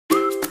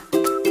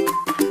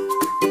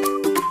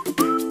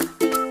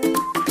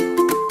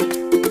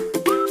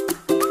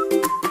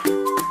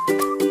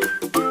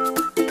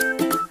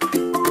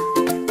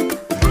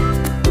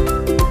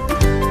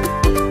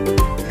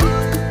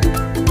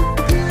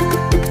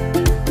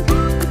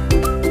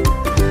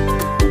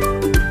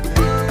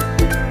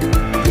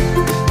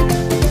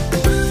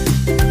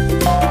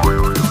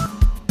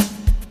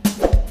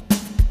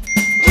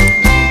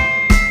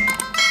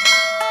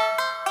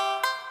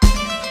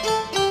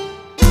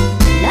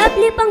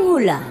Doble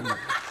panghulan.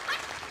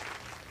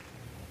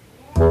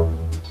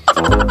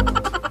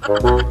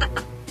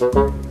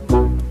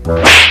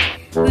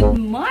 Good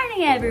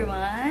morning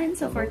everyone!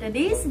 So for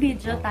today's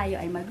video, tayo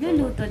ay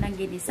magluluto ng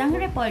ginisang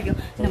repolyo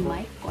na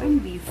may corned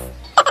beef.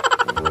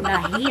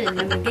 Dahil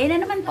namigay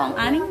na naman po ang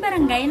aming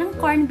barangay ng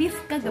corned beef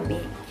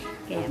kagabi.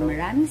 Kaya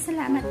maraming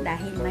salamat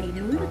dahil may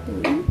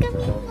lulutuin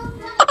kami.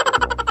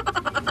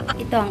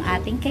 Ito ang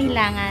ating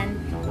kailangan: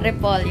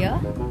 repolyo,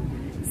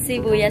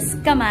 sibuyas,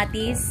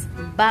 kamatis,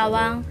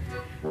 bawang,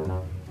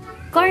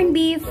 corned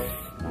beef,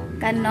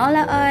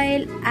 canola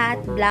oil, at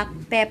black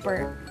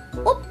pepper.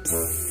 Oops!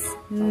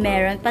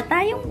 Meron pa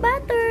tayong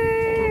butter!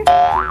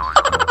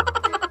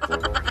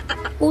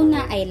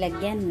 Una ay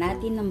lagyan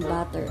natin ng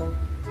butter.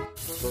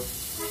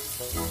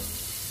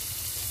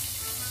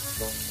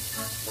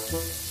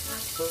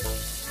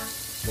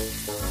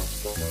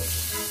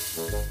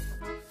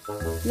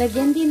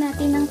 Lagyan din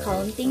natin ng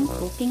kaunting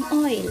cooking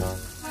oil.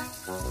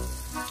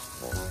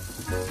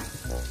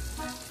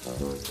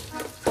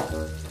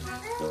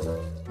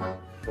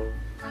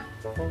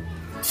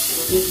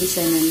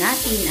 Igisa na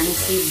natin ang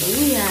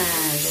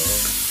sibuyas.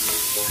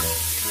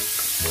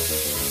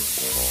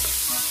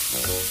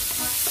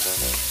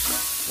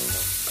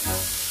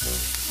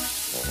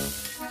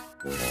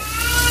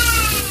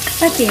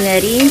 Pati na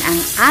rin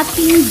ang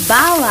ating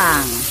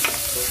bawang.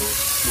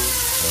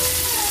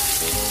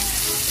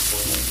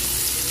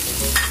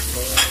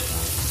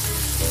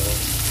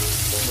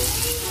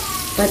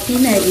 Pati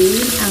na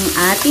rin ang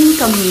ating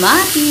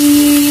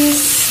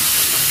kamatis.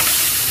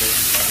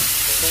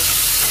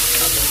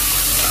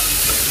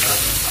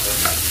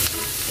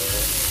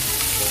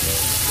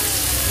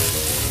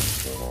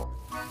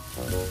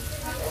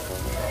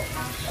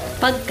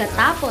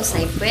 Pagkatapos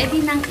ay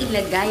pwede nang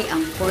ilagay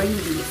ang corned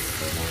beef.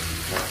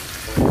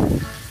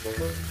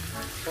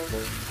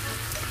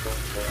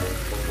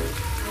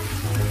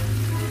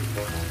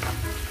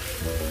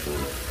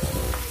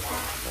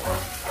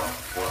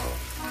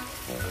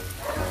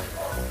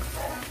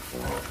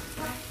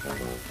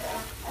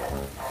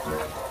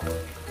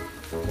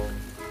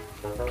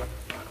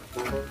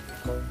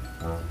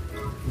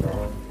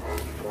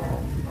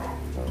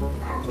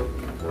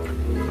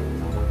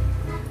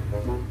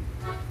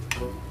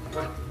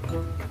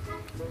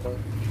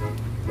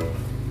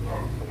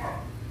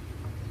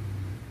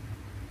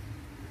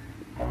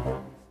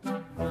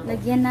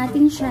 Lagyan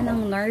natin siya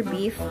ng nor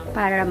beef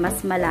para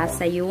mas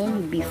malasa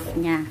yung beef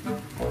niya.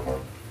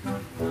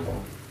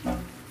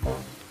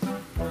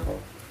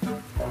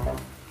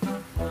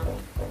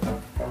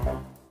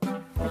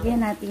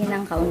 Lagyan natin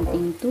ng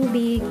kaunting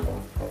tubig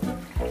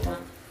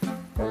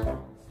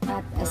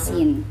at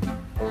asin,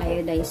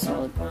 iodized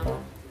salt.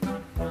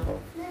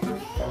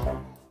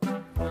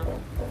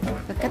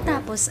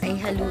 Pagkatapos ay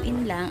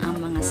haluin lang ang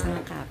mga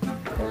sangkap.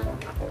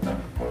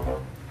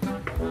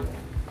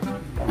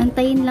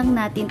 Antayin lang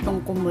natin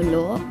tong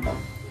kumulo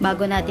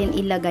bago natin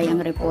ilagay ang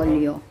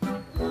repolyo.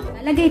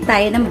 Lalagay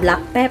tayo ng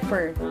black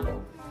pepper.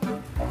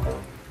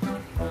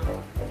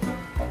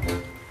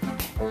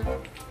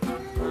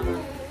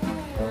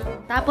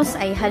 Tapos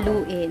ay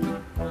haluin.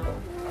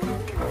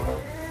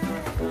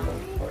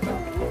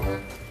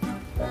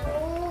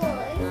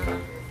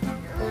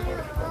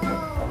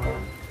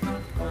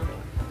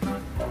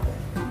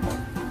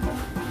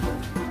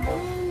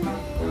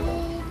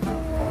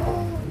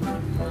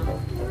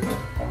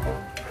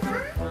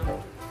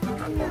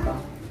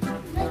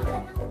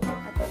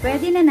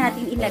 Pwede na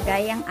natin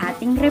ilagay ang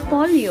ating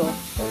repolyo.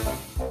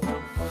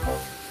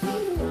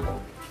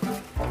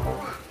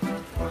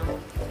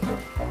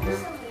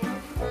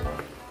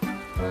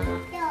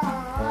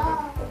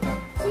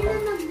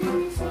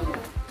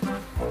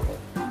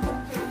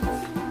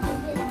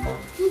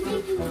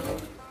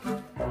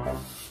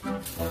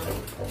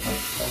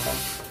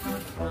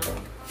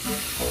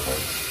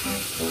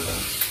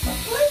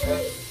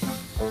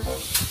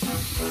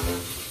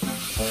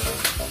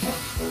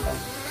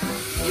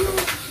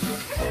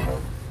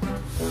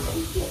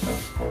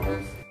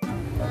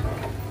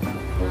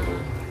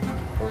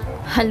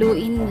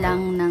 Haluin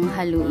lang ng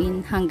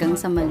haluin hanggang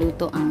sa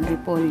maluto ang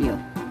repolyo.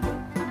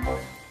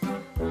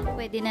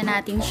 Pwede na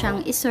natin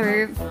siyang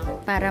iserve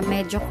para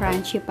medyo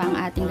crunchy pa ang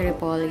ating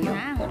repolyo.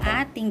 Ang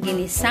ating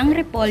ginisang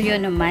repolyo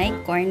na may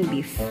corned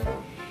beef.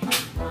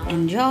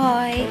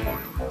 Enjoy!